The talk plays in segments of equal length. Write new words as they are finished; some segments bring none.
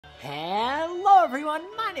Hello everyone,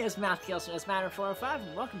 my name is Matthew, also as Matter405,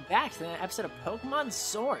 and welcome back to another episode of Pokemon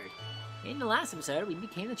Sword. In the last episode, we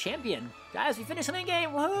became the champion. Guys, we finished the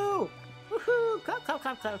game, woohoo! Woohoo! Clap, clap,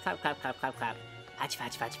 clap, clap, clap, clap, clap, clap, clap. Patchy,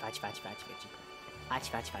 patchy, patchy, patchy, patchy, patchy, patchy.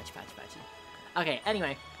 Patchy, patchy, patchy, patchy, patchy. Okay,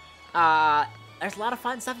 anyway, there's a lot of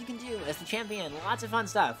fun stuff you can do as the champion, lots of fun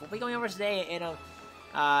stuff. We'll be going over today into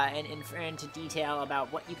detail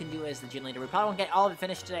about what you can do as the gym leader. We probably won't get all of it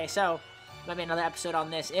finished today, so might be another episode on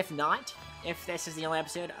this. If not, if this is the only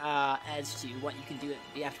episode as to what you can do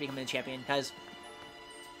after becoming the champion, because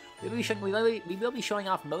we will be showing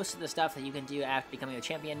off most of the stuff that you can do after becoming a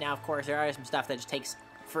champion. Now, of course, there are some stuff that just takes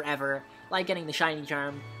forever, like getting the shiny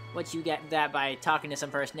charm, which you get that by talking to some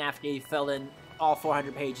person after you've filled in all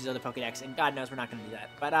 400 pages of the Pokedex, and God knows we're not going to do that.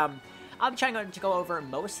 But I'll be trying to go over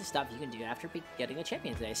most of the stuff you can do after getting a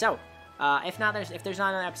champion today. So, if there's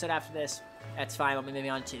not an episode after this, that's fine. We'll be moving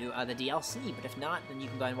on to the DLC. But if not, then you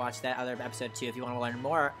can go and watch that other episode too if you want to learn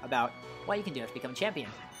more about what you can do to become a champion.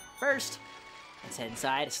 First, let's head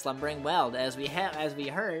inside Slumbering Weld. As we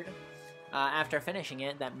heard after finishing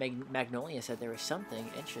it, that Magnolia said there was something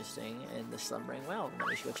interesting in the Slumbering Weld. And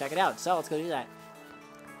we should go check it out. So let's go do that.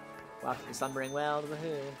 Walk to the Slumbering Weld.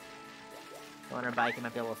 Woohoo! Go on our bike. It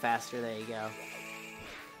might be a little faster. There you go.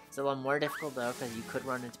 It's a little more difficult though because you could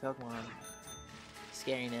run into Pokemon.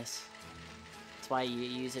 Scariness. That's why you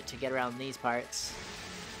use it to get around these parts.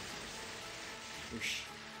 Whoosh.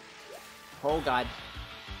 Oh god.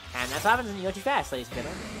 And that's what happens when you go too fast, ladies and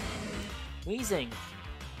gentlemen. Wheezing.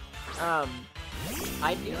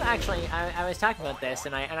 I do actually, I was talking about this,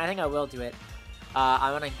 and I think I will do it.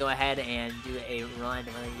 I want to go ahead and do a run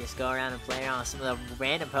where we just go around and play around with some of the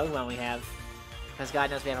random Pokemon we have. Because God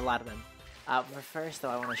knows we have a lot of them. But first, though,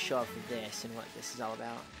 I want to show up this and what this is all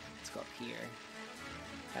about. Let's go up here.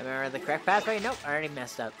 I remember the correct pathway? Nope, I already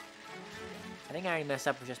messed up. I think I already messed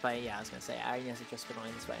up just by, yeah, I was going to say, I already messed up just by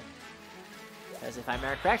going this way. Because if I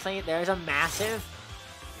remember correctly, there's a massive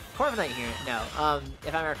Corviknight here. No,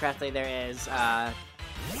 if I remember correctly, there is, let's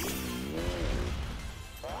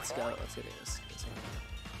go do this.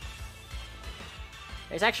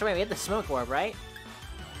 There's actually, wait, we have the Smoke Orb, right?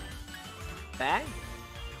 Bag?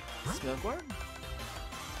 Smoke Orb?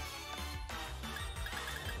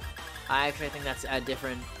 I actually think that's a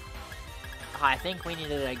different. I think we need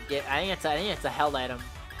to get. I think it's a held item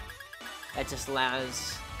that just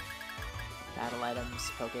allows battle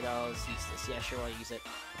items, Pokédolls. Use this. Yeah, sure, we'll use it.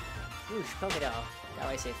 Whoosh, Pokédoll. That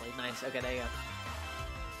way safely. Nice. Okay, there you go.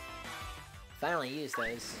 Finally use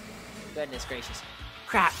those. Goodness gracious.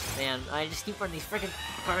 Crap, man. I just keep running these freaking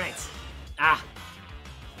Corviknights. Ah.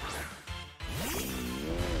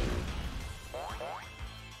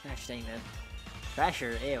 Gosh dang, man.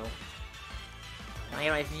 Pressure, ew. Can I get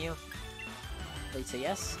away from you? Please say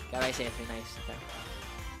yes. Got away safely, nice. Okay.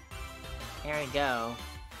 Here we go.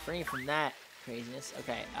 Free from that craziness.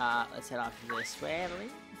 Okay, let's head off this way, I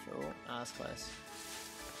believe. Oh, that's close.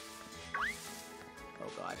 Oh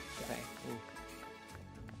god. Okay. Ooh.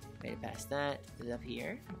 Made it past that. Is it up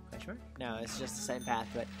here? Question mark? No, it's just the same path,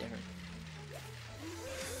 but different.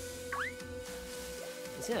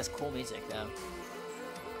 This thing has cool music, though.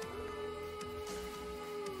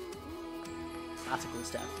 Lots of cool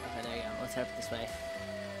stuff. Okay, there you go. Let's head up this way.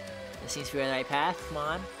 This seems to be the right path. Come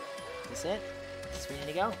on. Is this it? Is this where we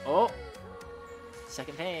need to go? Oh!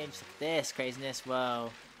 Second page. Look at this craziness.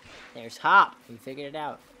 Whoa. There's Hop. We figured it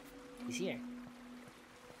out. He's here.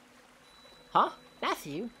 Huh?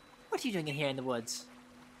 Matthew? What are you doing in here in the woods?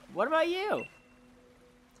 What about you?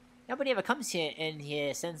 Nobody ever comes in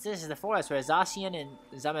here since this is the forest where Zacian and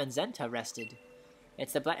Zamazenta rested.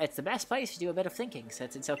 It's the best place to do a bit of thinking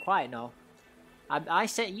since it's so quiet and all.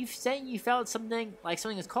 You saying you felt something like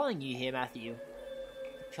something was calling you here, Matthew.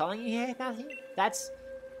 Calling you here, Matthew?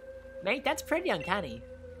 Mate, that's pretty uncanny.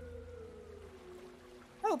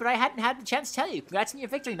 Oh, but I hadn't had the chance to tell you. Congrats on your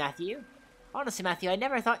victory, Matthew. Honestly, Matthew, I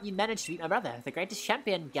never thought you'd manage to beat my brother, the greatest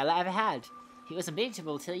champion Gala ever had. He was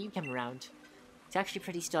unbeatable till you came around. It's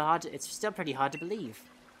actually still pretty hard to believe.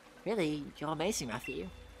 Really, you're amazing, Matthew.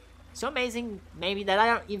 So amazing, maybe that I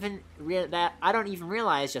don't even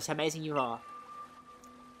realize just how amazing you are.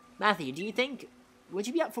 Matthew, would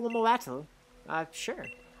you be up for one more battle? Sure.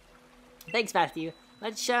 Thanks, Matthew.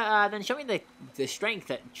 Let's then show me the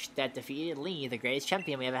strength that defeated Lee, the greatest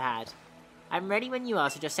champion we ever had. I'm ready when you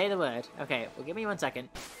are, so just say the word. Okay, well, give me 1 second.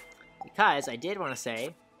 Because I did want to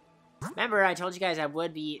say, remember I told you guys I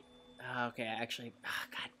would be, okay, actually, oh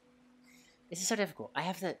god. This is so difficult. I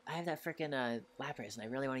have that freaking Lapras, and I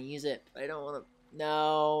really want to use it, but I don't want to,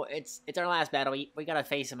 no, it's our last battle. We gotta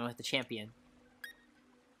face him with the champion.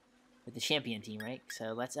 With the champion team, right?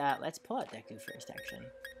 So let's pull out Deku first, actually.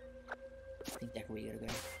 I think Deku will be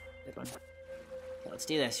good. Good one. Okay, let's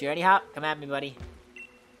do this. You ready, Hop? Come at me, buddy.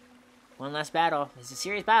 One last battle. This is a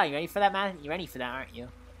serious battle. You ready for that, man? You ready for that, aren't you?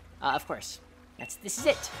 Of course. This is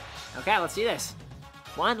it. Okay, let's do this.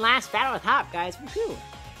 One last battle with Hop, guys. Woohoo!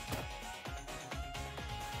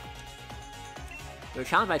 We're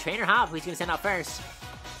challenged by Trainer Hop. Who's gonna send out first?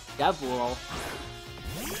 Dubwool.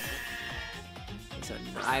 So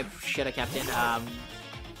I should have kept in.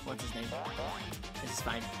 What's his name? This is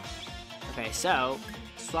fine. Okay, so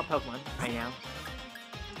swap Pokemon right now.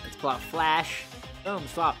 Let's pull out Flash. Boom,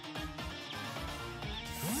 swap.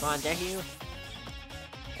 Come on, Deku.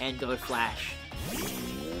 And go with Flash.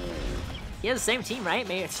 He has the same team, right?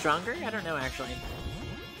 Maybe it's stronger? I don't know, actually.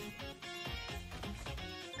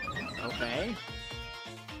 Okay.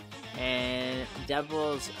 And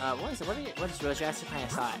Devil's, what is real drastic? I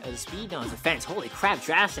saw it. It was speed? No, it's defense. Holy crap,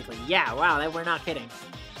 drastically. Yeah, wow, we're not kidding.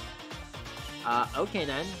 Okay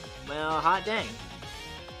then. Well, hot dang.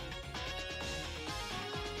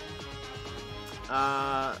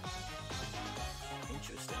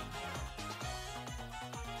 Interesting.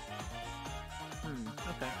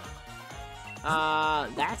 Okay.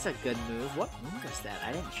 That's a good move. What move is that?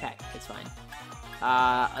 I didn't check. It's fine.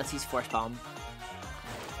 Let's use Force Palm.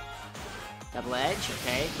 Double Edge.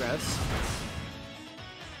 Okay, gross.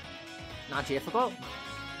 Not too difficult.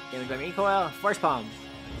 Damage by recoil. Force Palm.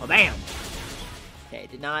 Oh, bam! Okay,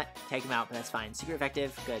 did not take him out, but that's fine. Super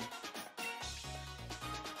effective. Good.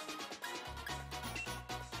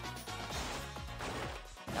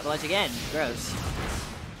 Double Edge again. Gross.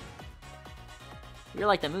 You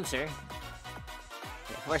like that move, sir.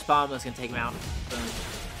 Okay, Force Palm was gonna take him out. Boom.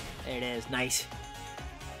 There it is. Nice.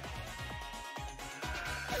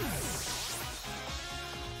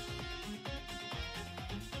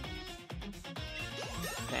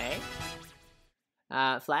 Okay.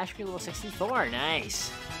 Flash Grew level 64.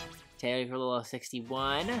 Nice. Taylor Grew level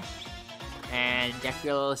 61. And Deck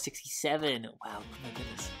Grew level 67. Wow. Oh my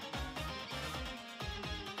goodness.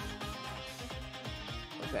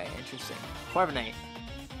 Okay, interesting. Corviknight.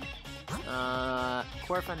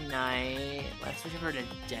 Corviknight. Let's switch over to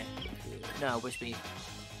Deck. No, Wishby.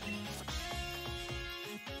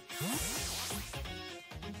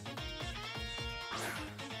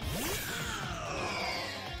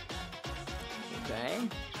 Okay.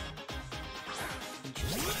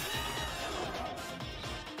 Interesting.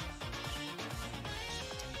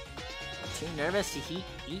 Too nervous to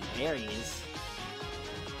eat berries.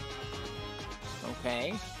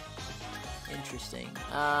 Okay. Interesting.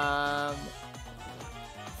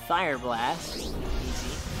 Fire Blast.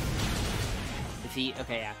 Easy. Defeat.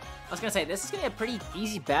 Okay, yeah. I was gonna say, this is gonna be a pretty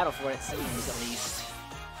easy battle for what it seems, at least.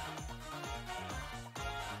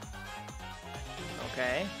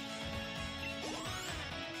 Okay.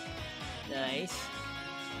 Nice.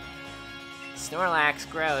 Snorlax,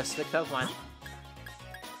 gross. Good Pokemon.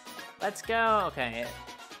 Let's go. Okay.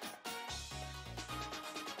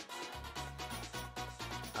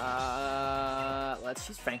 Let's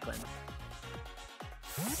use Franklin.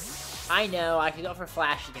 I know, I could go for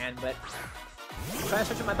Flash again, but I'm trying to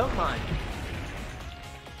switch up my Pokemon.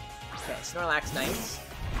 Okay, Snorlax, nice.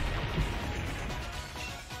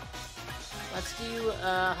 Let's do,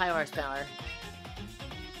 High Horsepower.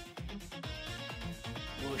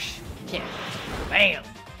 Whoosh. Kick. Bam!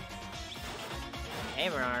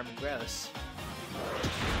 Hammer Arm, gross.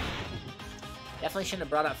 Definitely shouldn't have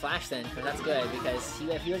brought up Flash then, but that's good, because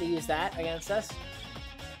if you were to use that against us,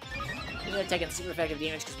 we would have taken super effective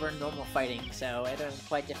damage because we're normal fighting, so it was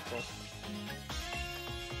quite difficult.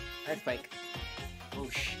 Earthquake.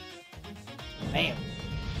 Whoosh. Bam!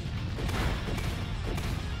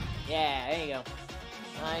 Yeah, there you go.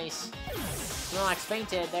 Nice. Snorlax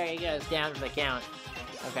fainted, there he goes, down for the count.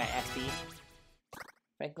 Okay, XP.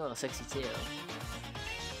 Franklin level 62.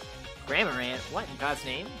 Cramorant, what in God's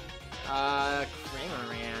name?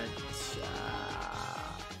 Cramorant.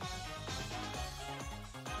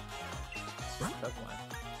 Pokemon.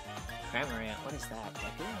 Cramorant, what is that?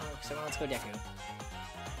 Deku? So let's go Deku.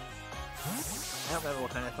 I don't remember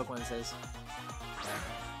what kind of Pokemon this is.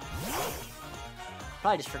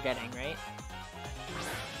 Probably just forgetting, right?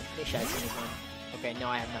 Maybe I've seen this one. Okay, no,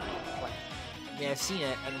 I have not. What? I mean, I've seen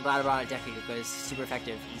it, and I'm glad I brought it Deku because it's super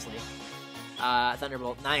effective easily.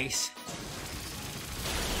 Thunderbolt, nice.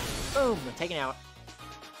 Boom, taken out.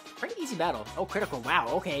 Pretty easy battle. Oh, critical, wow,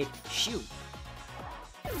 okay, shoot.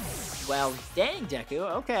 Well, dang, Deku,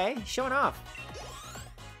 okay, showing off.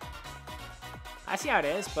 I see how it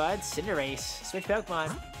is, bud. Cinderace, switch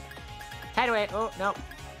Pokemon. Tidal Wave, oh, no,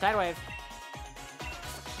 Tidal Wave.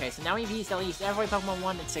 Okay, so now we've used at least every Pokemon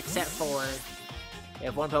 1 except for... We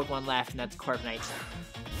have one Pokemon left, and that's Corviknight.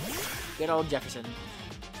 Good old Jefferson.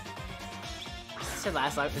 Is this the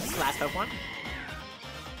last Pokemon?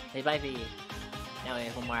 They might be. No, we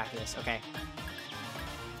have one more after this. Okay.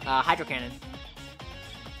 Hydro Cannon.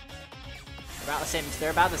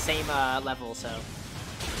 They're about the same level, so.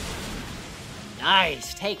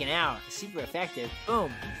 Nice! Taken out. Super effective.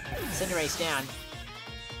 Boom. Cinderace down.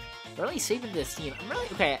 We're really sweeping this team. I'm really...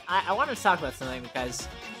 Okay, I wanted to talk about something because...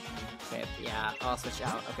 Okay, yeah, I'll switch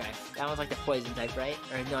out. Okay. That one's like the poison type, right?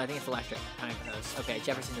 Or no, I think it's electric. Kind of those. Okay,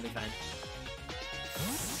 Jefferson will be fine.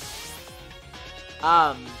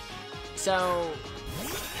 So...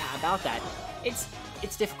 Yeah, about that. It's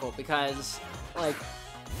difficult because, like...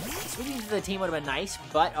 Switching to the team would have been nice,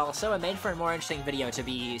 but also it made for a more interesting video to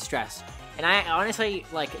be stressed. And I honestly,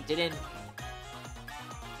 like, didn't...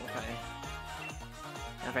 Okay.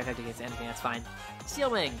 Not very effective against anything, that's fine.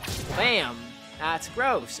 Steel Wing! Bam! That's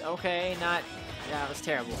gross. Okay, not... That was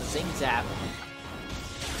terrible. Zing Zap.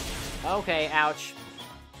 Okay, ouch.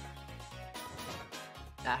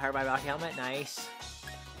 That hurt my Rocky Helmet, nice.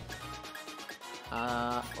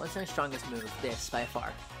 What's our strongest move? This, by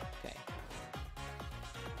far. Okay.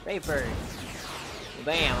 Brave Bird.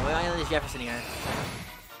 Bam! We might lose Jefferson here.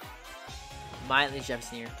 Might lose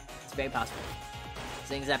Jefferson here. It's very possible.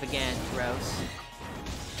 Zing Zap again. Gross.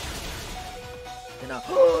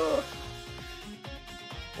 No.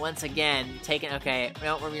 Once again, taken. Okay,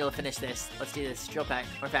 no, we're able to finish this. Let's do this. Drill Peck.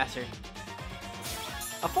 Or faster.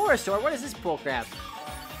 A Forestore? What is this bullcrap?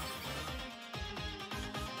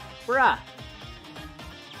 Bruh.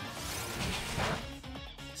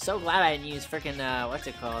 So glad I didn't use freaking, what's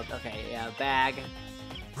it called? Okay, yeah, bag.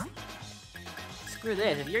 Screw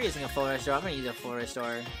this. If you're using a full restore, I'm gonna use a full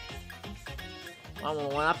restore. I'm gonna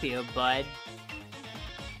one up you, bud.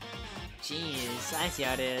 Jeez, I see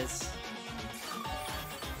how it is.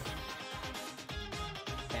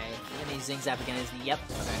 Okay, I'm gonna use Zing Zap again, isn't he? Yep,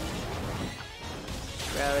 okay.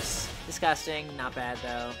 Gross. Disgusting. Not bad,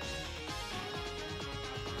 though.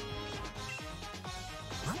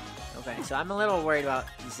 Okay, so I'm a little worried about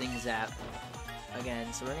Zing Zap.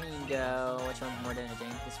 Again, so we're gonna go... Which one's more damaging?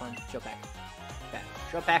 This one? Drill Peck. Okay,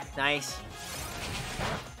 Drill Peck, nice.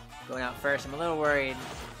 Going out first, I'm a little worried.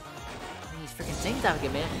 He's freaking Zing Zap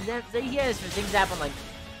again, man. There he is for Zing Zap on, like...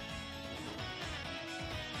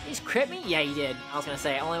 He's crit me? Yeah, he did. I was gonna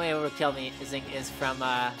say, only way it would kill me is from,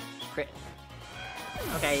 crit.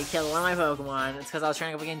 Okay, he killed one of my Pokemon. It's because I was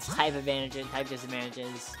trying to go against type advantages, type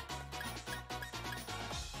disadvantages.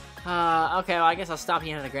 Okay, well, I guess I'll stop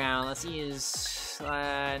you on the ground. Let's use,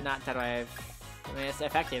 not that wave. I mean, it's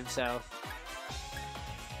effective, so.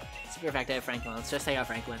 Super effective, Franklin. Let's just take out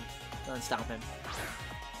Franklin. Don't stop him.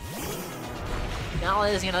 Not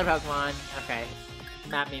losing another Pokemon. Okay.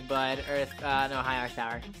 Map me, bud. Earth, no, High Earth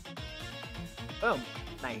Power. Boom.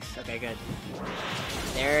 Nice. Okay, good.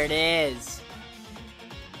 There it is.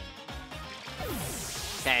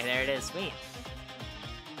 Okay, there it is. Sweet.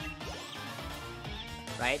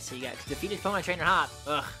 Right, so you got defeated Pokemon Trainer Hop.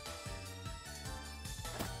 Ugh.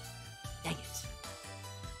 Dang it.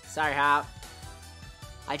 Sorry, Hop.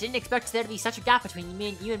 I didn't expect there to be such a gap between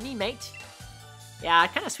you and me, mate. Yeah, I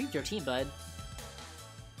kind of sweeped your team, bud.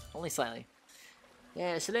 Only slightly.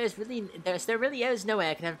 Yeah, so there really is no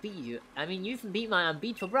way I can ever beat you. I mean, you can beat my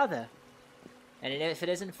unbeatable brother. And if it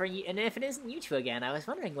isn't for you, and if it isn't you two again, I was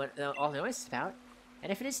wondering what all the noise is about.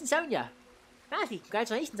 And if it isn't Sonia, Matthew,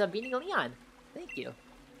 congratulations on beating Leon. Thank you.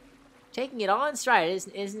 Taking it all in stride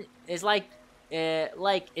is like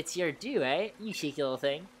it's your due, eh? You cheeky little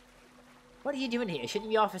thing. What are you doing here?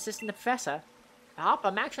 Shouldn't you be off assisting the professor? Hop,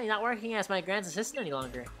 I'm actually not working as my grand's assistant any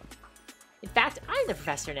longer. In fact, I'm the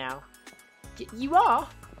professor now. You are?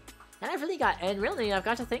 And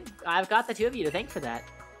I've got the two of you to thank for that.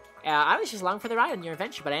 I was just along for the ride on your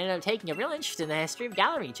adventure, but I ended up taking a real interest in the history of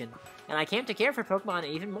Galar region, and I came to care for Pokemon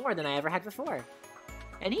even more than I ever had before.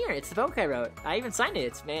 And here, it's the book I wrote. I even signed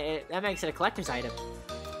it. That makes it a collector's item.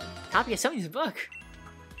 Copy of somebody's book.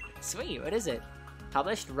 Sweet, what is it?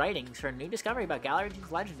 Published writings for a new discovery about Galar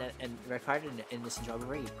region's legend and recorded in this enjoyable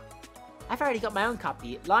read. I've already got my own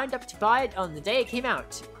copy, lined up to buy it on the day it came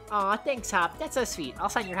out. Aw, thanks, Hop. That's so sweet. I'll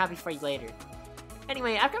sign your copy for you later.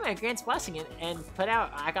 Anyway, I've got my grand's blessing and put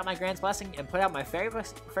out my very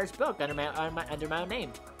first book under my own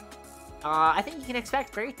name. I think you can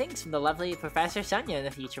expect great things from the lovely Professor Sonia in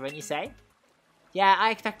the future, wouldn't you say? Yeah,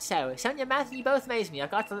 I expect so. Sonia and Matthew, you both amaze me.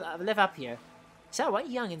 I've got to live up here. So, what are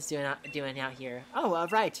you youngins doing out here? Oh,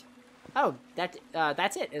 right. Oh,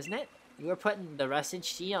 that's it, isn't it? You were putting the rusted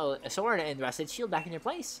sword and rusted shield back in your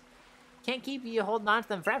place. Can't keep you holding on to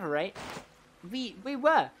them forever, right? We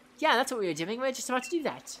were. Yeah, that's what we were doing. We were just about to do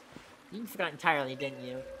that. You forgot entirely, didn't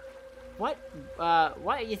you? What,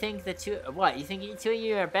 you think the two, what, you think you two of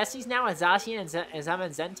you are besties now with Zacian and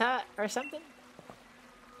Zamazenta or something?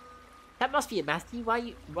 That must be it, Matthew.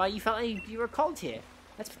 Why you felt like you were called here.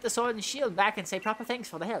 Let's put the sword and shield back and say proper thanks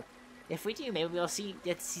for the help. If we do, maybe we'll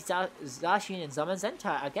get to see Zacian and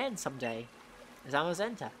Zamazenta again someday.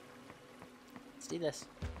 Zamazenta. Let's do this.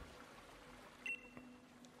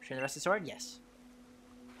 Return the rest of the sword? Yes.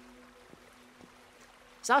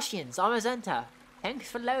 Zacian, Zamazenta.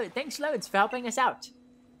 Thanks loads for helping us out.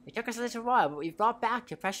 It took us a little while, but we've brought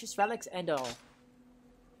back your precious relics and all.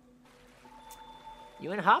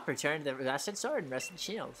 You and Hop returned the rusted sword and rusted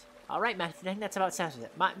shield. Alright, Matthew, I think that's about settles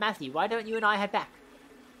it. Matthew, why don't you and I head back?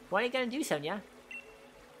 What are you gonna do, Sonia?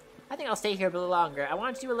 I think I'll stay here a little longer. I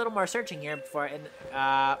want to do a little more searching here before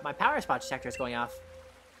my power spot detector is going off.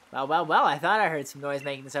 Well, I thought I heard some noise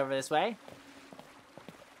making this over this way.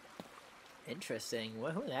 Interesting.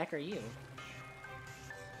 Who the heck are you?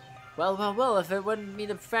 Well, if it wouldn't be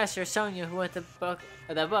the professor Sonia who wrote the book,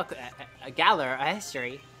 Galar, a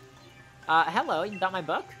history. Hello, you got my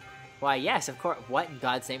book? Why, yes, of course. What in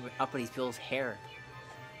God's name up with Bill's hair?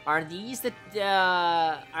 Are these the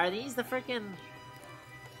frickin',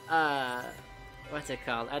 what's it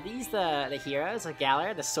called? Are these the heroes? Like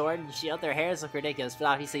Galar, the sword and shield? Their hairs look ridiculous, but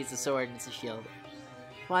obviously it's a sword and it's a shield.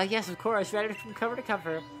 Why, yes, of course, read it from cover to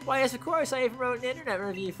cover. Why, yes, of course, I even wrote an internet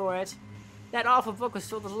review for it. That awful book was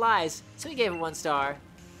filled with lies, so we gave it 1 star.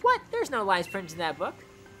 What? There's no lies printed in that book.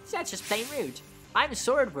 That's just plain rude. I'm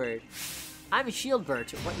Swordward. I'm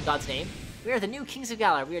Shieldbert. What in God's name? We are the new kings of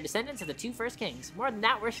Galar. We are descendants of the 2 first kings. More than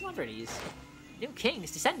that, we're celebrities. New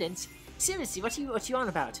kings? Descendants? Seriously, what you on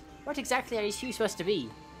about? What exactly are you 2 supposed to be?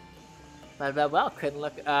 Well, couldn't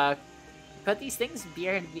look, could these things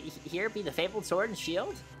here be the fabled sword and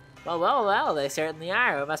shield? Well, they certainly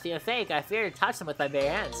are. It must be a fake. I fear to touch them with my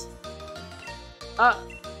bare hands. I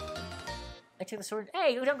took the sword.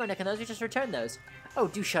 Hey, don't go nicking those. We just returned those. Oh,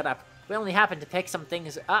 do shut up. We only happened to pick some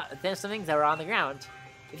things that were on the ground.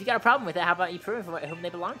 If you got a problem with it, how about you prove whom they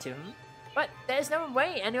belong to, But there's no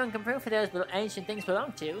way anyone can prove who those ancient things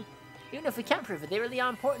belong to. Even if we can't prove it, they really are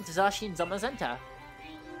important to Zacian and Zamazenta.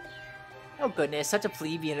 Oh goodness, such a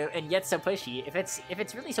plebeian and yet so pushy. If it's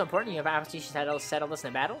really so important, you perhaps you should settle this in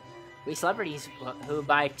a battle. We celebrities who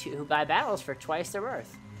buy battles for twice their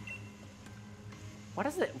worth. What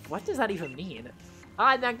does that even mean?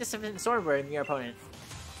 Ah, magnificent swordward in your opponent.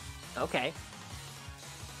 Okay.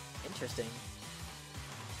 Interesting.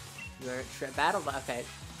 Your battle. Okay.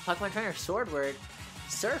 Pokemon trainer Swordward.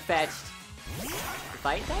 Surfetched.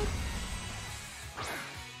 Fight type?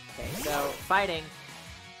 Okay, so fighting.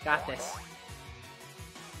 Got this.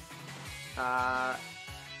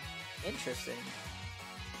 Interesting.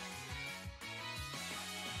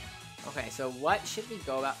 Okay, so what should we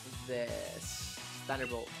go about this?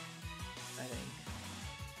 Thunderbolt, I think.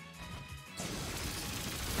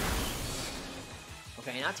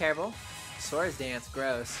 Okay, not terrible. Swords Dance,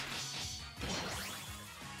 gross.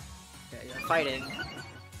 Okay, you're fighting.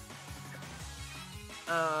 If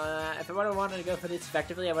I would have wanted to go for this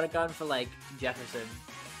effectively, I would have gone for, like, Jefferson.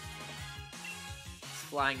 It's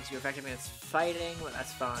flying too effective against fighting, but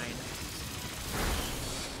that's fine.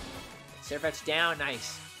 Surfetch down,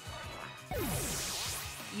 nice.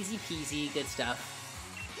 Easy peasy, good stuff.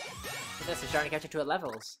 Look at this, we're starting to catch up to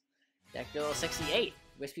levels. Deck to level 68.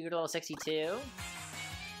 Wispy to level 62.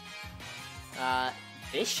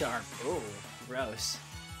 Bisharp. Ooh, gross.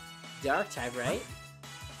 Dark type, right?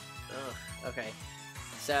 Ugh, okay.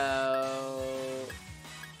 So...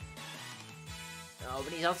 Oh,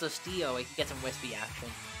 but he's also Steel. We can get some Wispy action.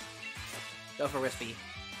 Go for Wispy.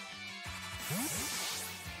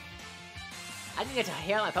 I didn't get to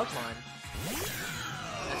heal my Pokemon.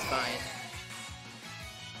 That's fine.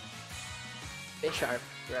 Bisharp.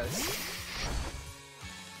 Gross.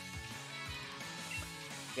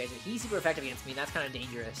 Okay, so he's super effective against me. That's kind of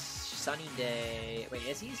dangerous. Sunny Day. Wait,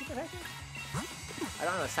 is he super effective? I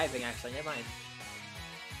don't know his typing, actually. Never mind.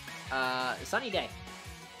 Sunny Day.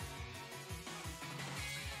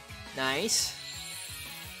 Nice.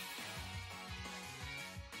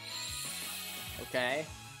 Okay.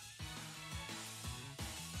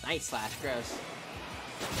 Night Slash, gross.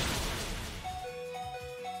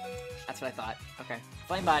 That's what I thought. Okay.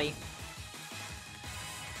 Flame Body.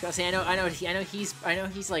 See, I know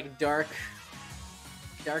he's like dark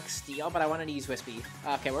steel, but I wanted to use Wispy.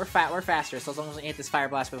 Okay, we're faster, so as long as we hit this Fire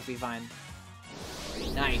Blast, we'll be fine.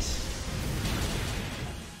 Nice.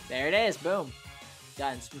 There it is, boom.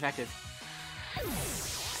 Done, it's effective.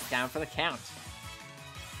 Down for the count.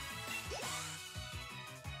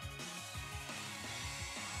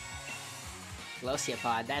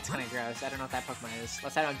 Glosiopod, that's kind of gross. I don't know what that Pokemon is.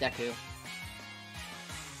 Let's head on Deku.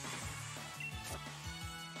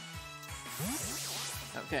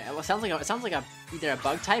 Okay, well, it sounds like either a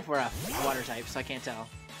bug type or a water type, so I can't tell.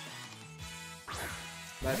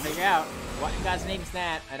 But figure out what in God's name is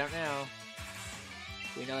that? I don't know.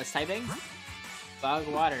 Do we know this typing? Bug,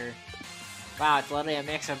 water. Wow, it's literally a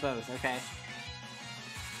mix of both. Okay.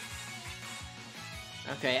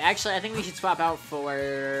 Okay, actually, I think we should swap out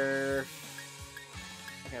for...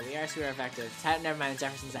 Okay, we are super effective. Never mind,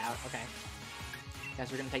 Jefferson's out. Okay. Guess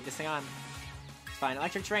we're gonna take this thing on. It's fine.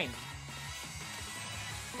 Electric Terrain.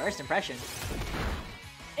 First impression.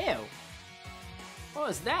 Ew. What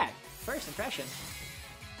was that? First impression.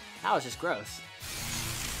 That was just gross.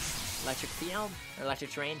 Electric Field? Or Electric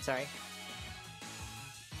Terrain, sorry.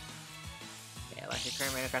 Okay, Electric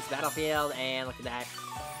Terrain right across the battlefield, and look at that.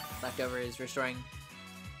 Leftovers restoring.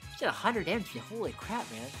 She did 100 damage. Holy crap,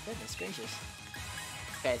 man. Goodness gracious.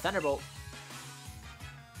 Okay, Thunderbolt.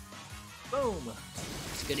 Boom!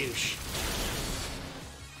 Skadoosh.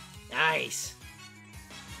 Nice!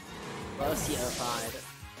 Velociopod.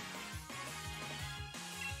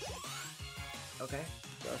 Okay,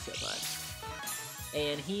 Velociopod.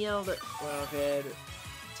 And healed. Well, good.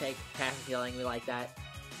 Take passive healing. We like that.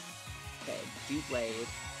 Okay, Dewblade.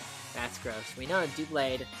 That's gross. We know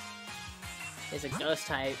Dewblade is a ghost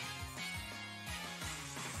type.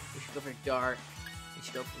 We should go for Dark. We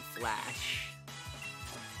should go for Flash.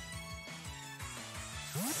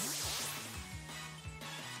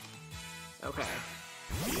 Okay.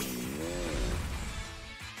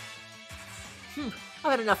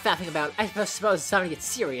 I've had enough fapping about. I suppose it's time to get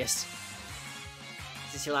serious.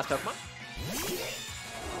 Is this your last Pokemon?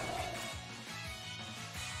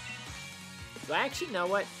 Do I actually know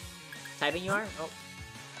what typing you are? Oh.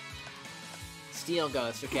 Steel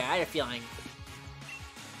Ghost. Okay, I had a feeling.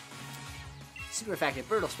 Super effective.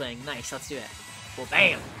 Brutal Swing. Nice, let's do it. Well,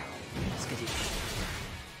 bam! Let's continue.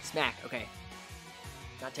 Smack. Okay.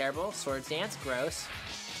 Not terrible. Swords Dance. Gross.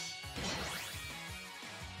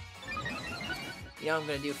 You know what I'm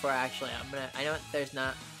gonna do for actually? I know there's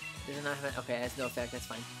not. Okay, that's no effect. That's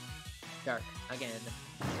fine. Dark again.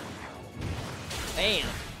 Bam.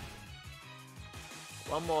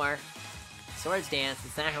 One more. Swords Dance.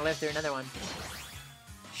 It's not gonna live through another one.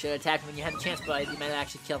 Should have attacked when you had the chance, but you might have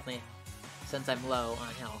actually killed me, since I'm low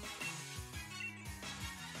on health.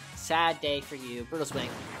 Sad day for you. Brutal Swing.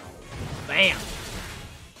 Bam.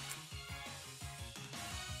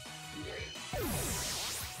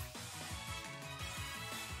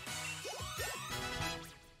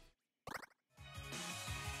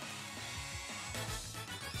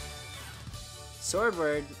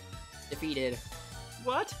 Swordward defeated.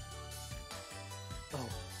 What? Oh,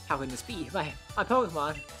 how can this be? My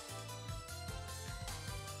Pokemon.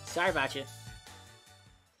 Sorry about you.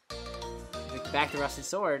 Back to Rusted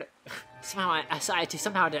Sword. Somehow I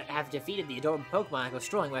decided to have defeated the adorable Pokemon I go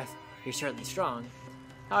strolling with. You're certainly strong.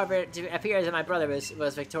 However, it appears that my brother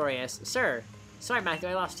was victorious. Sir, sorry Matthew,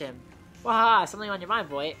 I lost him. Waha, something on your mind,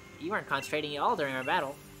 boy. You weren't concentrating at all during our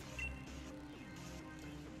battle.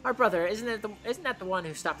 Our brother, isn't that the one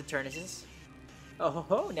who stopped the Turnises? Oh ho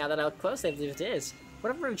ho, now that I look close, I believe it is.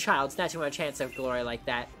 What a rude child snatching my chance of glory like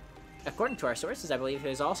that. According to our sources, I believe he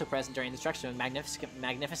was also present during the destruction of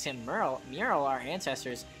magnificent mural our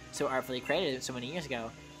ancestors so artfully created so many years ago.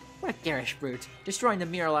 What a garish brute, destroying the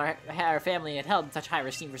mural our family had held in such high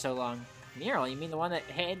esteem for so long. Mural? You mean the one that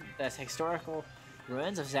hid the historical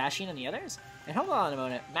ruins of Zacian and the others? And hold on a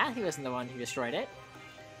moment, Matthew isn't the one who destroyed it.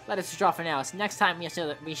 Let us withdraw for now, so next time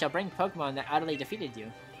we shall bring Pokemon that utterly defeated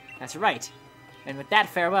you. That's right. And with that,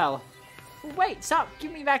 farewell. Wait, stop!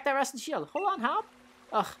 Give me back that rusted shield. Hold on, Hop.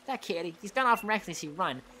 Ugh, that kid. He's gone off recklessly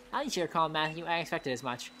run. I need you to call him Matthew. I expected as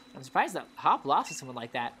much. I'm surprised that Hop lost to someone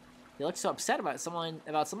like that. He looked so upset about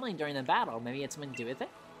something during the battle. Maybe it had something to do with it?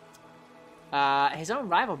 His own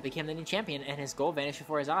rival became the new champion, and his goal vanished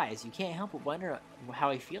before his eyes. You can't help but wonder how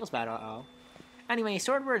he feels about it all. Anyway,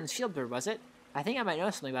 Swordward and Shieldbird, was it? I think I might know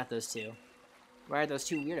something about those two. Where those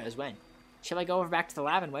two weirdos went. Shall I go over back to the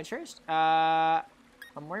lab in Wedgehurst?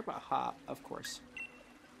 I'm worried about Hop, of course.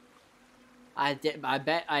 I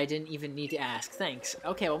bet I didn't even need to ask. Thanks.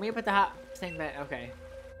 Okay, well, let me put the Hop thing back. Okay.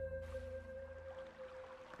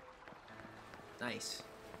 Nice.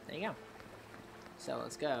 There you go. So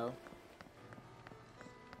let's go.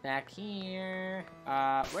 Back here.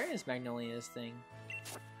 Where is Magnolia's thing?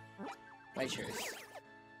 Wedgehurst.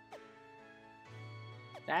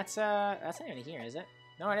 That's not even here, is it?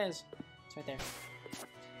 No, it is. It's right there.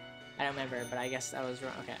 I don't remember, but I guess I was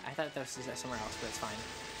wrong. Okay, I thought this was somewhere else, but it's fine.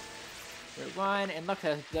 Route 1, and look,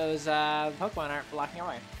 those Pokemon aren't blocking our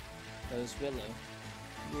way. Those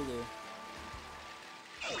Wooloo.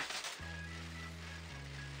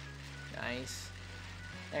 Nice.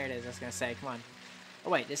 There it is, I was gonna say, come on. Oh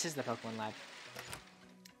wait, this is the Pokemon Lab.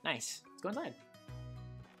 Nice. Let's go inside.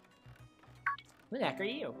 Who the heck are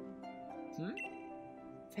you?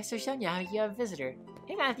 Professor Sonia, you have a visitor.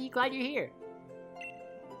 Hey Matthew, glad you're here.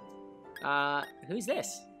 Who's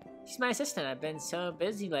this? She's my assistant. I've been so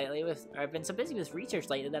busy with research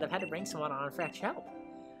lately that I've had to bring someone on for extra help.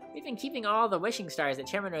 We've been keeping all the wishing stars that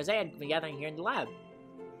Chairman Rose had been gathering here in the lab.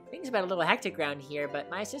 Things have been a little hectic around here, but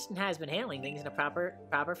my assistant has been handling things in a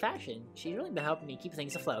proper fashion. She's really been helping me keep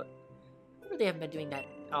things afloat. I really haven't been doing that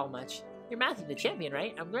all much. You're Matthew, the champion,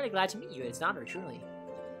 right? I'm really glad to meet you. It's an honor, truly.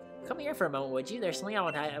 Come here for a moment, would you? There's something I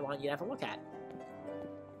want you to have a look at.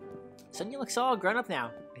 Sonia looks all grown up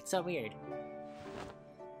now. It's so weird.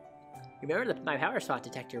 Remember my power spot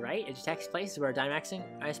detector, right? It detects places where Dynamaxing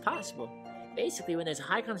is possible. Basically, when there's a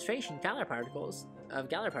high concentration of Galar particles,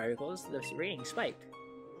 the readings spike.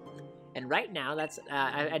 And right now,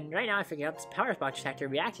 I figured out this power spot detector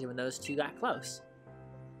reacted when those two got close.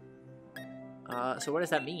 So what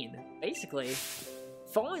does that mean? Basically,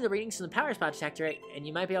 following the readings from the power spot detector, and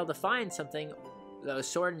you might be able to find something. Those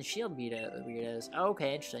sword and shield weirdos. Oh,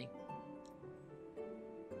 okay, interesting.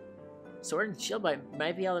 Sword and Shield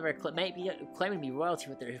might be claiming to be royalty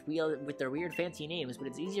with their weird fancy names, but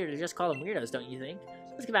it's easier to just call them weirdos, don't you think?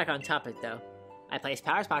 Let's get back on topic, though. I placed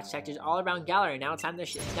power spot detectors all around Gallery. Now it's time to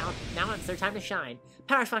now it's their time to shine.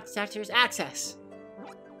 Power spot detectors, access.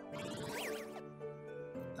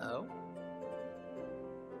 Oh,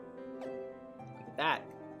 look at that.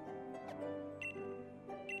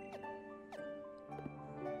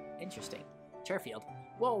 Interesting. Turffield.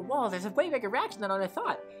 Whoa, there's a way bigger reaction than I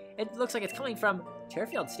thought. It looks like it's coming from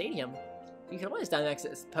Turffield Stadium. You can always Dynamax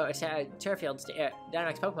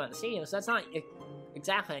Pokemon at the stadium, so that's not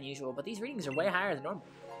exactly unusual, but these readings are way higher than normal.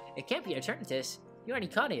 It can't be Eternatus. You already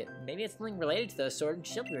caught it. Maybe it's something related to those Sword and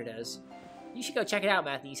Shield weirdos. You should go check it out,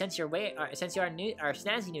 Matthew, since you're our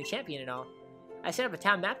snazzy new champion and all. I set up a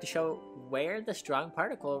town map to show where the strong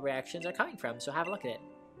particle reactions are coming from, so have a look at it.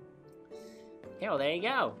 Okay, well there you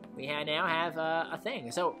go. We now have a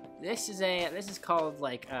thing. So this is called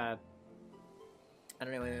like I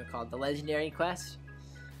don't know what it's called, the Legendary Quest.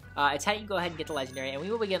 It's how you go ahead and get the Legendary, and we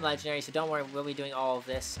will begin Legendary. So don't worry, we'll be doing all of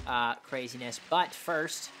this craziness. But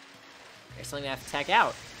first, there's something we have to check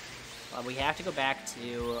out. Well, we have to go back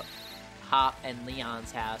to Hop and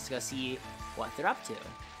Leon's house to go see what they're up to.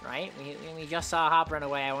 Right? We just saw Hop run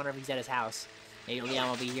away. I wonder if he's at his house. Maybe Leon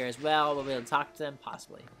will be here as well. We'll be able to talk to them,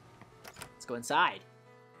 possibly. Let's go inside.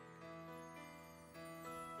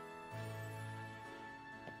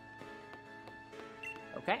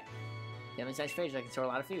 Okay. Family's nice fridge. I can store a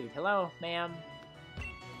lot of food. Hello, ma'am.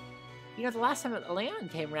 You know, the last time Leon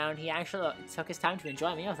came around, he actually took his time to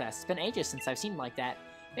enjoy a meal with us. It's been ages since I've seen him like that.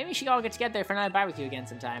 Maybe we should all get together for another barbecue again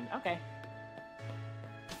sometime. Okay.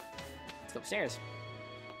 Let's go upstairs.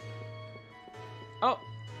 Oh,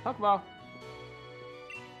 Pokeball.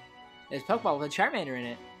 There's a Pokeball with a Charmander in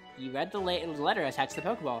it. You read the letter attached to the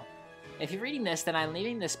Pokeball. If you're reading this, then I'm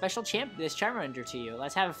leaving this special this Charmander to you.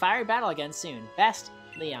 Let's have a fiery battle again soon. Best,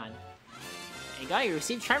 Leon. There you go, you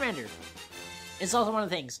received Charmander. This is also one of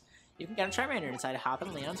the things. You can get a Charmander inside of Hop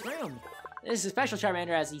and Leon's room. This is a special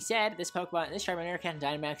Charmander, as he said. This Charmander can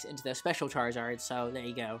Dynamax into the special Charizard, so there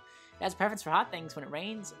you go. It has a preference for hot things. When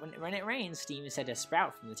it rains, steam is said to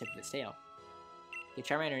sprout from the tip of its tail. Give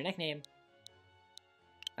Charmander a nickname.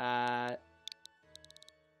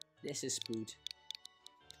 This is Spoot.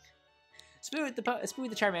 Spoot the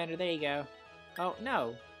Charmander, there you go. Oh,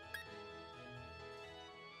 no.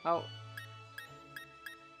 Oh.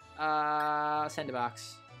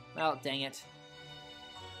 Sendabox. Well, dang it.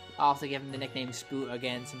 I'll have to give him the nickname Spoot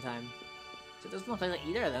again sometime. So it doesn't look like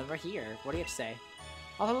either of them are here. What do you have to say?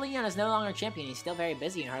 Although Leon is no longer champion, he's still very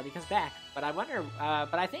busy and hardly comes back. But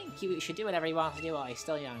I think he should do whatever he wants to do while he's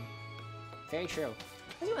still young. Very true.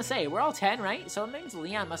 I was gonna say, we're all 10, right? So it means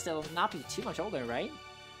Leon must still not be too much older, right?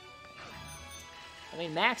 I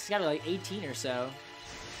mean, Max has got to be like 18 or so.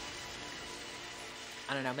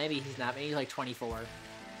 I don't know, maybe he's not. Maybe he's like 24.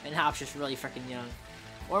 And Hop's just really freaking young.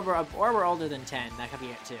 Or we're older than 10. That could be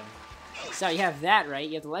it too. So you have that, right?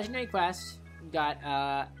 You have the Legendary Quest. You got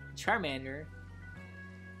Charmander.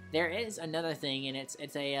 There is another thing, and it's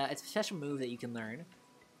a special move that you can learn,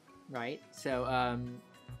 right? So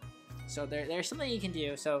so there's something you can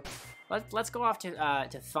do. So let's go off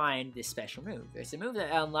to find this special move. There's a move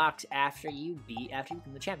that unlocks after you become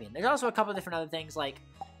the champion. There's also a couple of different other things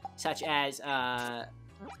such as town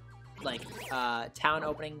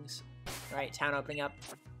openings, right? Town opening up.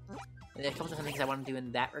 And there's a couple different things I want to do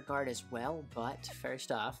in that regard as well. But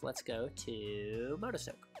first off, let's go to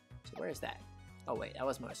Motostoke. So where is that? Oh wait, that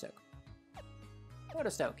was Motostoke.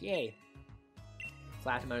 Motostoke, yay!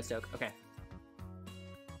 Flash Motostoke. Okay.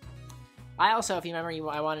 I also, if you remember,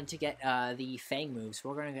 I wanted to get the Fang move, so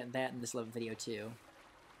we're going to get that in this little video too.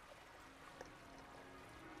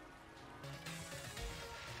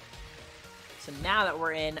 So now that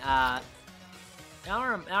we're in our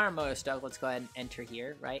Motostoke, let's go ahead and enter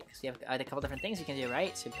here, right? Because we have a couple different things we can do,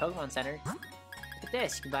 right? So Pokemon Center. Look at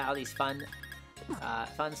this. You can buy all these fun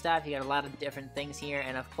stuff. You got a lot of different things here,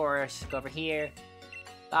 and of course, go over here,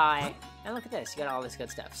 buy, and look at this. You got all this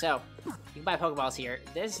good stuff. So you can buy Pokeballs here.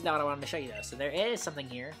 This is not what I wanted to show you though. So there is something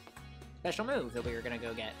here, special move that we were gonna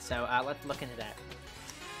go get. So let's look into that.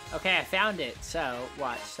 Okay, I found it. So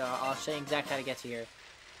watch. So I'll show you exactly how to get to here.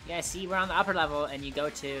 You guys see we're on the upper level, and you go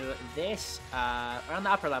to this. We're on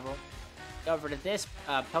the upper level. Go over to this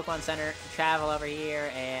Pokemon Center. Travel over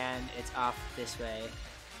here, and it's off this way.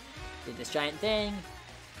 Did this giant thing.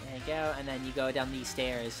 There you go, and then you go down these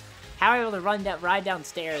stairs. How I'm able to ride down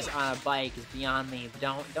stairs on a bike is beyond me.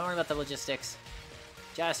 Don't worry about the logistics.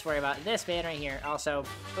 Just worry about this bit right here. Also,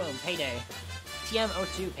 boom, payday.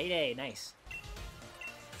 TM02 payday, nice.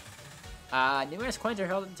 Numerous coins are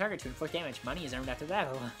held at the target to inflict damage. Money is earned after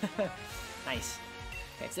battle. Nice.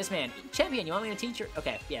 Okay, it's this man. Champion, you want me to teach your...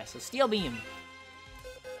 Okay, yeah, so Steel Beam.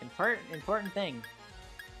 Important thing.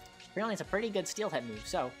 Apparently it's a pretty good Steel type move,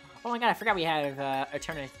 so... Oh my god, I forgot we have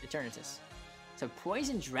Eternatus. So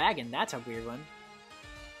Poison Dragon, that's a weird one.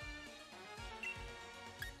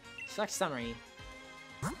 Select summary.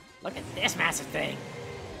 Look at this massive thing.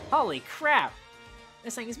 Holy crap.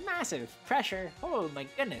 This thing is massive. Pressure. Oh my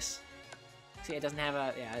goodness. See, it doesn't have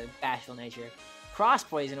a bashful nature. Cross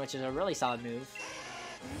Poison, which is a really solid move.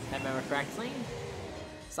 If I remember correctly.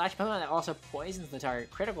 Slash Pokemon that also poisons the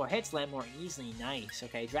target. Critical hits land more easily. Nice.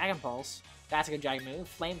 Okay, Dragon Pulse. That's a good dragon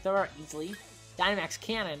move. Flamethrower, easily. Dynamax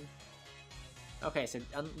Cannon. Okay, so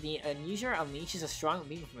the user unleashes a strong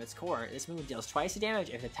move from its core. This move deals twice the damage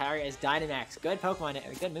if the target is Dynamax. Good Pokemon,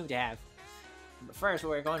 a good move to have. But first, what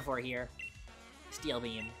we're going for here, Steel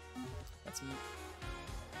Beam. That's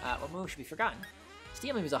what move should be forgotten?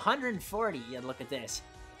 Steel Beam is 140. Yeah, look at this.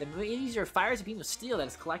 The user fires a beam of steel that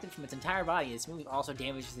is collected from its entire body. This move also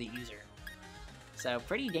damages the user. So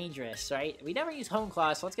pretty dangerous, right? We never use Hone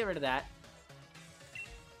Claw, so let's get rid of that.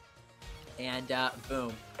 And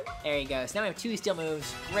boom. There you go. So now we have 2 steel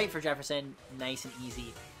moves. Great for Jefferson. Nice and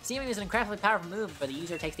easy. Steel Beam is an incredibly powerful move, but the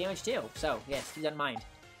user takes damage too. So, yes, keep that in mind.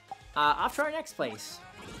 Off to our next place.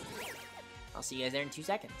 I'll see you guys there in 2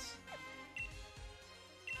 seconds.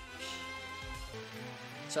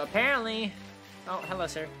 So apparently... Oh, hello,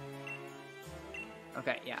 sir.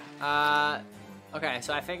 Okay, yeah. Okay,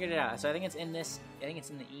 so I figured it out. So I think it's in this... I think it's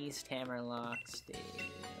in the East Hammerlock Stadium.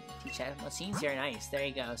 Well, seems very nice. There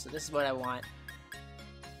you go. So this is what I want.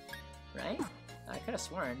 Right? I could have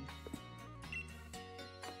sworn.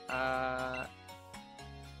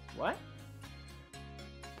 What?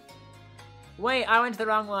 Wait, I went to the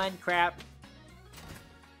wrong one. Crap.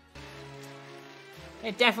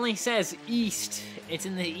 It definitely says East. It's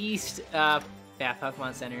in the East,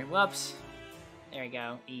 Pokemon Center. Whoops. There we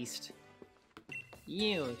go. East.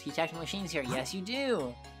 You teach tactical machines here. Yes, you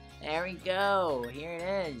do. There we go. Here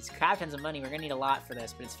it is. Crap tons of money. We're gonna need a lot for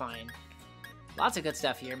this, but it's fine. Lots of good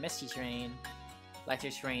stuff here. Misty Terrain,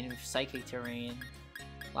 Electric Terrain, Psychic Terrain.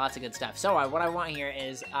 Lots of good stuff. So what I want here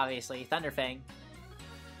is, obviously, Thunderfang.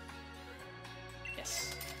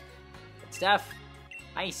 Yes. Good stuff.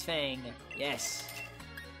 Ice Fang. Yes.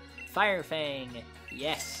 Fire Fang.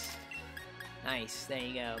 Yes. Nice. There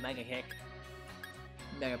you go. Mega Kick.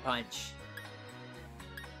 Mega Punch.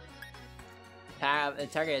 The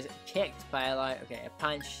target is kicked by a lot. Okay, a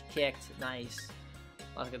punch, kicked, nice.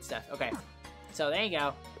 Lots of good stuff. Okay, so there you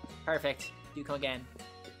go. Perfect. Do come again.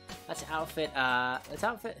 Let's outfit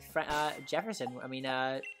Jefferson. I mean,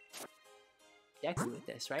 Deku with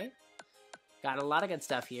this, right? Got a lot of good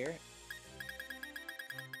stuff here.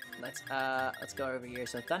 Let's go over here.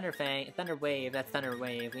 So Thunder Fang, Thunder Wave. That's Thunder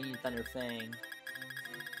Wave. We need Thunder Fang.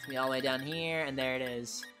 It's gonna be all the way down here, and there it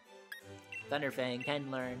is. Thunder Fang can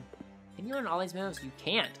learn. Can you learn all these moves? You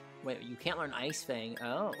can't. Wait, you can't learn Ice Fang.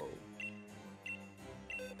 Oh.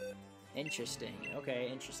 Interesting. Okay,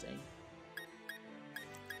 interesting.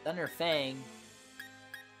 Thunder Fang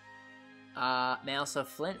may also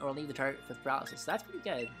flint or leave the target with paralysis. That's pretty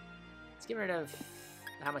good. Let's get rid of...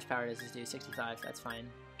 How much power does this do? 65. That's fine.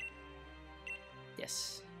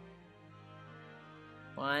 Yes.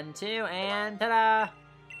 1, 2, and ta-da!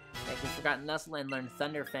 Okay, we've forgotten Nuzzle and learn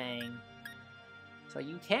Thunder Fang. So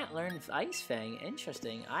you can't learn Ice Fang.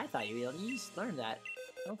 Interesting. I thought you would learn that.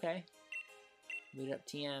 Okay. Boot up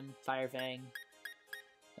TM, Fire Fang.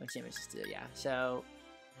 How much damage does it do? Yeah. So,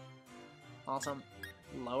 awesome.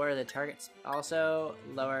 lower the targets. Also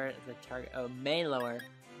lower the target. Oh, may lower.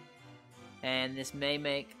 And this may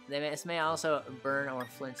make. This may also burn or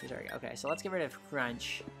flinch the target. Okay, so let's get rid of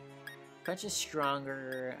Crunch. Crunch is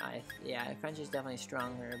stronger. Yeah, Crunch is definitely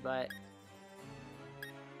stronger, but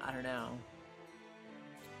I don't know.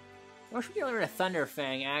 Or should we get rid of Thunder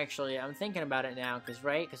Fang? Actually, I'm thinking about it now, because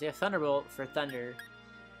we have Thunderbolt for Thunder.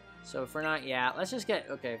 So if we're not, yeah, let's just get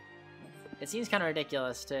okay. It seems kind of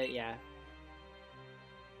ridiculous to yeah.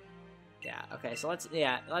 Okay, so let's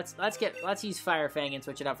use Fire Fang and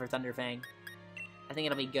switch it up for Thunder Fang. I think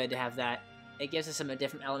it'll be good to have that. It gives us some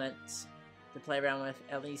different elements to play around with,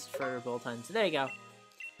 at least for Boltund. So there you go.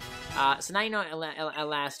 So now you know at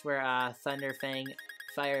last where Thunder Fang,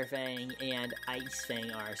 Fire Fang, and Ice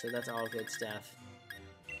Fang are. So that's all good stuff.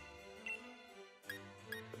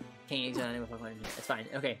 Can't use animal Pokemon in here. It's fine.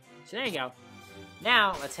 Okay, so there you go.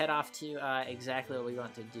 Now let's head off to exactly what we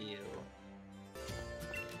want to do.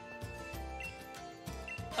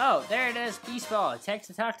 Oh, there it is, Beast Ball. It takes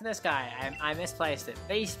to talk to this guy. I misplaced it.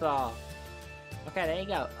 Beast Ball. Okay, there you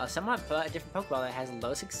go. A somewhat different Pokeball that has a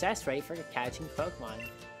low success rate for catching Pokemon.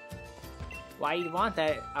 Why you'd want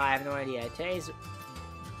that, I have no idea. Today's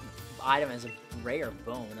item is a rare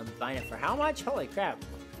bone. I'm buying it for how much? Holy crap.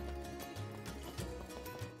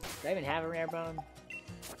 Do I even have a rare bone?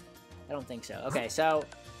 I don't think so. Okay, so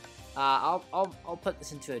I'll put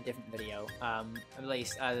this into a different video. At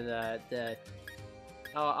least I'll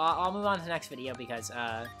move on to the next video because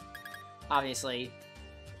obviously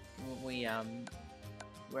we're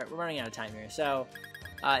running out of time here. So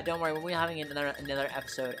don't worry, we'll be having another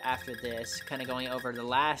episode after this, kind of going over the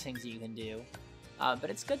last things you can do.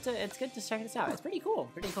 But it's good to check this out. It's pretty cool.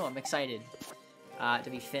 I'm excited to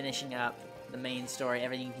be finishing up the main story,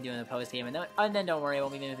 everything you can do in the post game, and then don't worry, we'll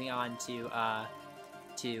be moving on to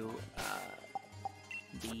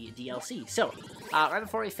the DLC. So right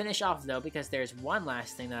before we finish off though, because there's one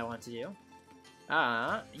last thing that I want to do,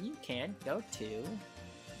 you can go to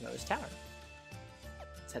Rose Tower.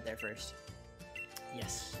 Let's head there first.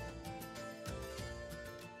 Yes.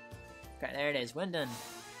 Okay, there it is, Wyndon.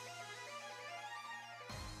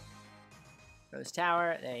 Rose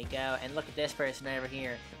Tower, there you go, and look at this person over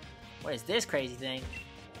here. What is this crazy thing?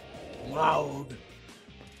 Wow.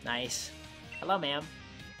 Nice. Hello, ma'am.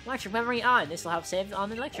 Electric memory on. This will help save on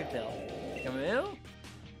the electric bill. Gamu?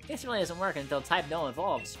 This really doesn't work until Type Null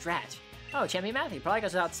evolves. Drat. Oh, Champion Matthew. Probably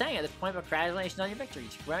goes without saying at this point, but congratulations on your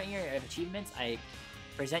victories. Throughout your achievements, I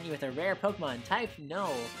present you with a rare Pokemon, Type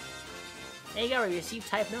Null. There you go, we received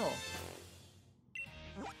Type Null.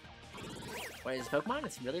 What is this Pokemon?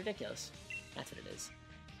 It's really ridiculous. That's what it is.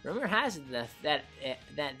 Rumor has it that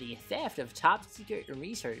the theft of top-secret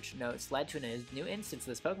research notes led to a new instance of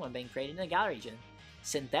this Pokemon being created in the Galar region.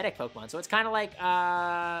 Synthetic Pokemon. So it's kind of like,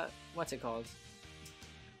 what's it called?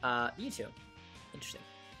 Mewtwo. Interesting.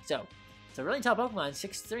 So, it's a really tall Pokemon,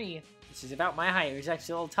 6'3", which is about my height. It's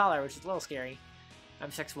actually a little taller, which is a little scary. I'm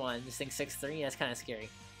 6'1", this thing's 6'3", that's kind of scary.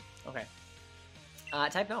 Okay.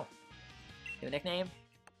 Type Null. Give a nickname.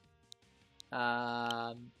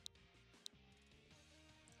 I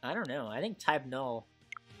don't know. I think Type Null.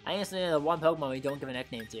 I think it's the one Pokemon we don't give a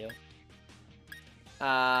nickname to.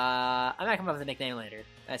 I might come up with a nickname later.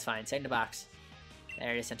 That's fine. Send to box.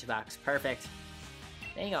 There it is, sent to box. Perfect.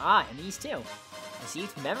 There you go. And these two.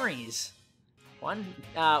 Received memories.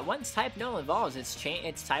 Once Type Null evolves, its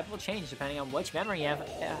type will change depending on which memory you have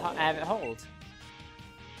it hold.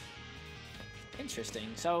 Interesting.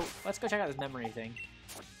 So let's go check out this memory thing.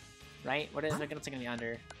 Right? What's it going to be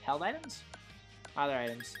under? Held items? Other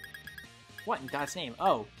items. What in God's name?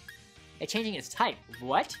 Oh. It's changing its type.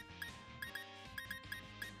 What?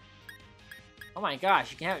 Oh my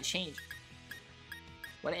gosh, you can have it change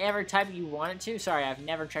whatever type you want it to. Sorry, I've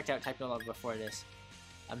never checked out Type Null before this.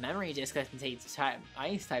 A memory disk that contains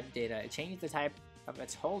ice type data. It changes the type of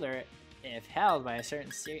its holder if held by a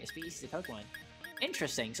certain species of Pokemon.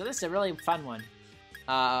 Interesting. So this is a really fun one.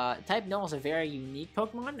 Type Null is a very unique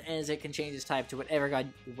Pokemon, as it can change its type to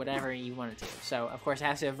whatever you want it to. So, of course, it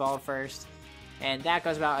has to evolve first, and that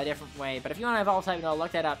goes about a different way. But if you want to evolve Type Null,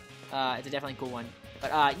 look that up. It's a definitely cool one.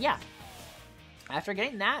 But, yeah. After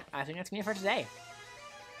getting that, I think that's going to be it for today.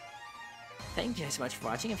 Thank you guys so much for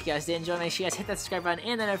watching. If you guys did enjoy, make sure you guys hit that subscribe button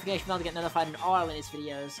and the notification bell to get notified on all our latest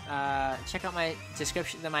videos. Check out my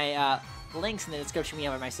description, my links in the description. We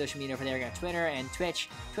have my social media over there. We got Twitter and Twitch.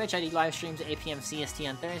 Twitch, I do live streams at 8 p.m. CST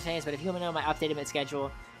on Thursdays. But if you want to know my updated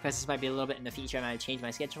schedule, because this might be a little bit in the future, I might change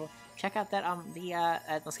my schedule. Check out that on the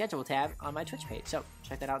schedule tab on my Twitch page. So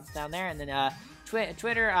check that out down there. And then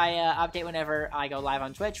Twitter, I update whenever I go live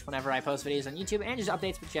on Twitch, whenever I post videos on YouTube, and just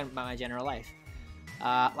updates about my general life.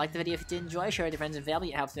 Like the video if you did enjoy, share with your friends and family,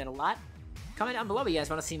 it helps me out a lot. Comment down below what you guys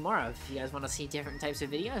want to see more of. If you guys want to see different types of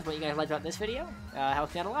videos, what you guys liked about this video,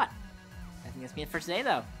 helps me out a lot. I think that's me for today,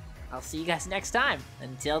 though. I'll see you guys next time.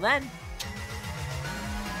 Until then...